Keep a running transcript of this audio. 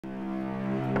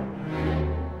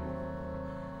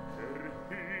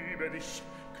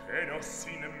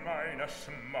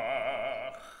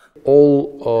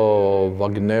All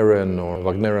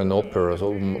Wagnerian operas,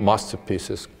 all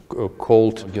masterpieces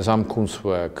called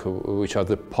Gesamtkunstwerk, which are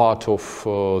the part of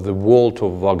the world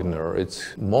of Wagner.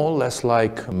 It's more or less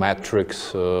like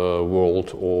Matrix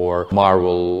world or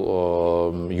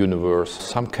Marvel universe.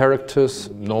 Some characters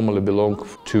normally belong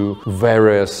to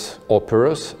various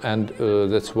operas, and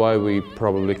that's why we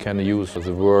probably can use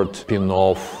the word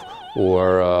spin-off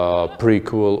or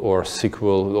prequel or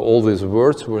sequel. All these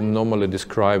words will normally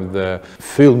describe the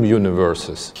film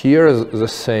universes. Here is the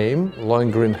same.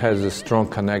 Lohengrin has a strong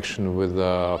connection with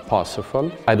Parsifal.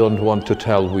 I don't want to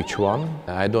tell which one.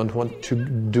 I don't want to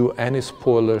do any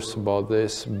spoilers about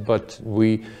this, but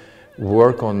we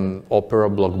work on opera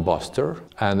blockbuster,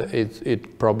 and it's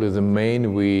probably the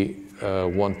main we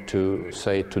want to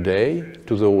say today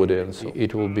to the audience.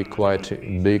 It will be quite a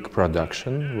big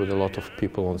production with a lot of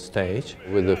people on stage,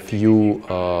 with a few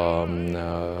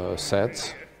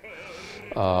sets,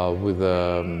 with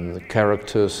the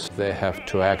characters. They have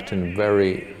to act in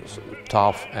very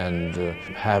tough and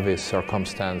heavy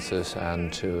circumstances,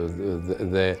 and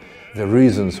the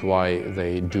reasons why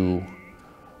they do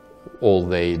all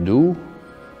they do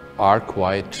are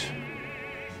quite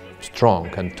strong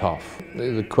and tough.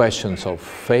 The questions of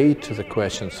fate, the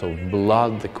questions of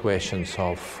blood, the questions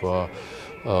of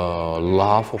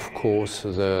love, of course,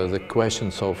 the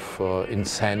questions of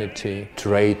insanity,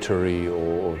 traitorry,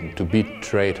 or to be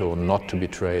traitor or not to be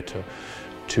traitor,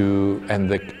 and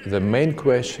the main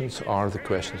questions are the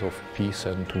questions of peace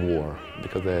and war,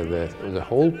 because the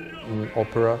whole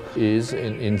opera is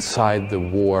inside the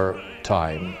war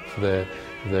time. The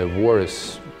war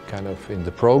is kind of in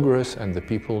the progress, and the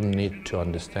people need to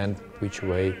understand which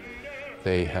way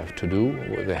they have to do,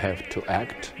 they have to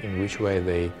act, in which way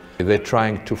they're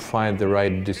trying to find the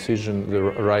right decision, the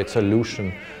right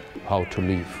solution, how to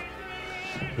live.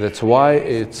 That's why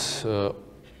it's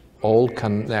all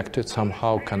connected,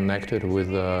 somehow connected with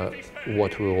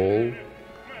what we all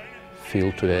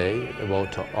feel today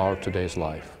about our today's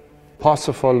life.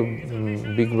 Parsifal,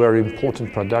 big, very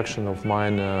important production of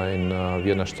mine in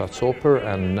Vienna Staatsoper,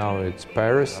 and now it's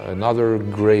Paris. Another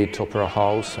great opera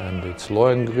house, and it's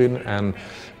Lohengrin. And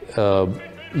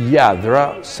yeah, there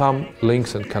are some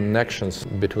links and connections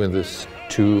between these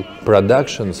two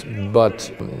productions,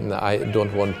 but I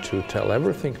don't want to tell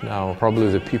everything now.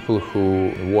 Probably the people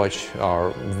who watch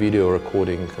our video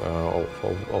recording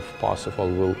of Parsifal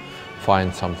will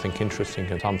find something interesting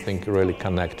and something really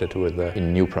connected with the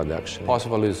new production.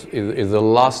 Parsifal is the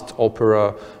last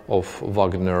opera of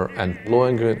Wagner, and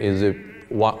Lohengrin is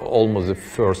almost the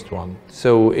first one.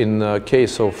 So in the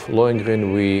case of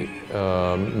Lohengrin, we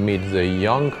meet the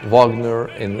young Wagner.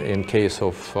 In case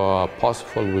of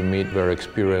Parsifal, we meet very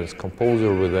experienced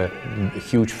composer with a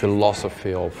huge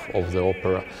philosophy of the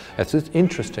opera. It's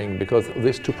interesting because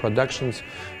these two productions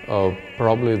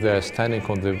probably they're standing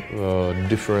on the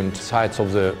different sides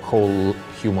of the whole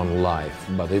human life,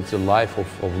 but it's the life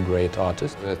of a great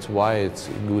artist. That's why it's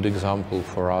a good example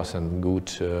for us and good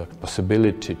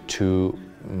possibility to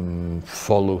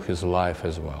follow his life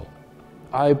as well.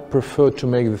 I prefer to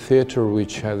make the theater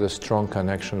which has a strong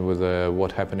connection with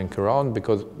what happening around,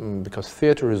 because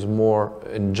theater is more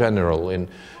in general,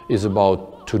 is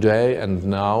about today and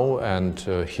now and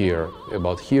here,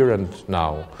 about here and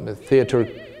now. The theater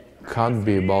can't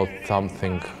be about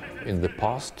something in the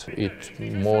past. It's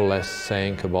more or less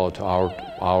saying about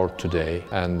our today.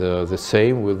 And the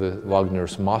same with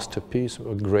Wagner's masterpiece,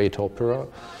 a great opera,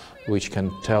 which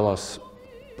can tell us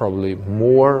probably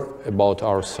more about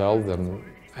ourselves than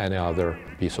any other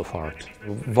piece of art.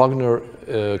 Wagner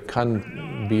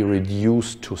can be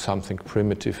reduced to something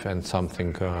primitive and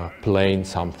something plain,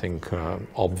 something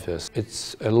obvious.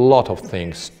 It's a lot of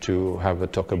things to have a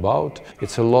talk about.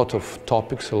 It's a lot of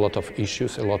topics, a lot of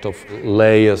issues, a lot of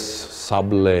layers,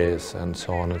 sub-layers, and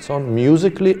so on and so on,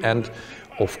 musically and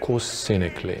of course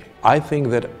scenically. I think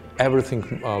that everything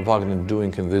Wagner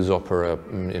doing in this opera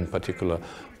in particular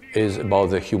is about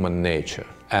the human nature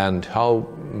and how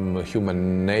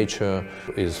human nature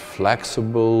is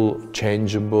flexible,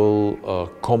 changeable,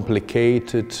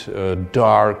 complicated,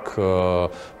 dark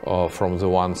from the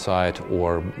one side,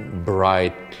 or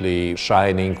brightly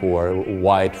shining or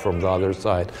white from the other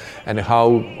side, and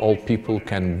how all people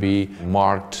can be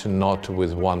marked not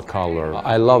with one color.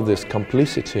 I love this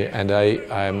complicity, and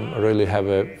I really have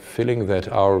a feeling that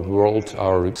our world,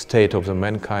 our state of the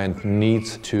mankind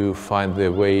needs to find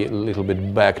their way a little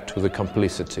bit back to the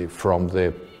complicity from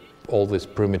all this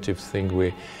primitive thing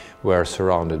we were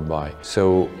surrounded by.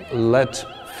 So let's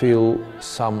feel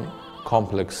some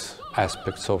complex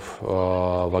aspects of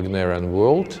Wagnerian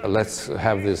world. Let's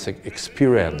have this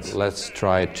experience. Let's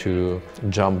try to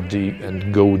jump deep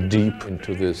and go deep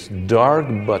into this dark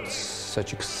but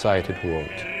such excited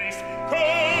world.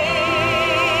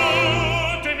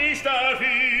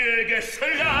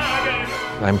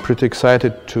 I'm pretty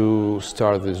excited to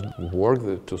start this work,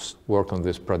 to work on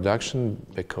this production,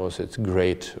 because it's a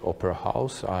great opera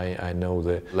house. I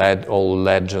know all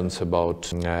legends about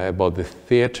the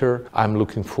theater. I'm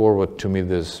looking forward to meet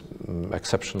this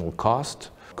exceptional cast.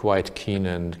 Quite keen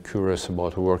and curious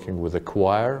about working with the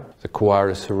choir. The choir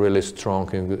is really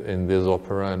strong in this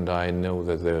opera, and I know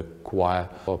that the choir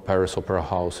of Paris Opera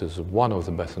House is one of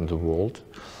the best in the world.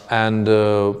 And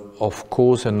of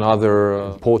course, another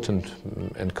important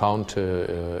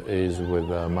encounter is with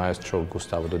Maestro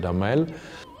Gustavo Dudamel,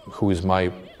 who is my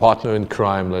partner in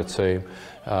crime, let's say,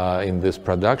 in this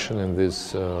production, in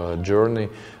this journey.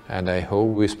 And I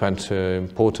hope we spent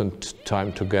important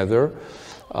time together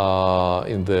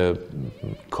in the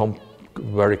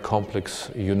very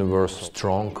complex universe,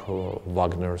 strong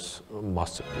Wagner's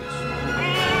masterpiece.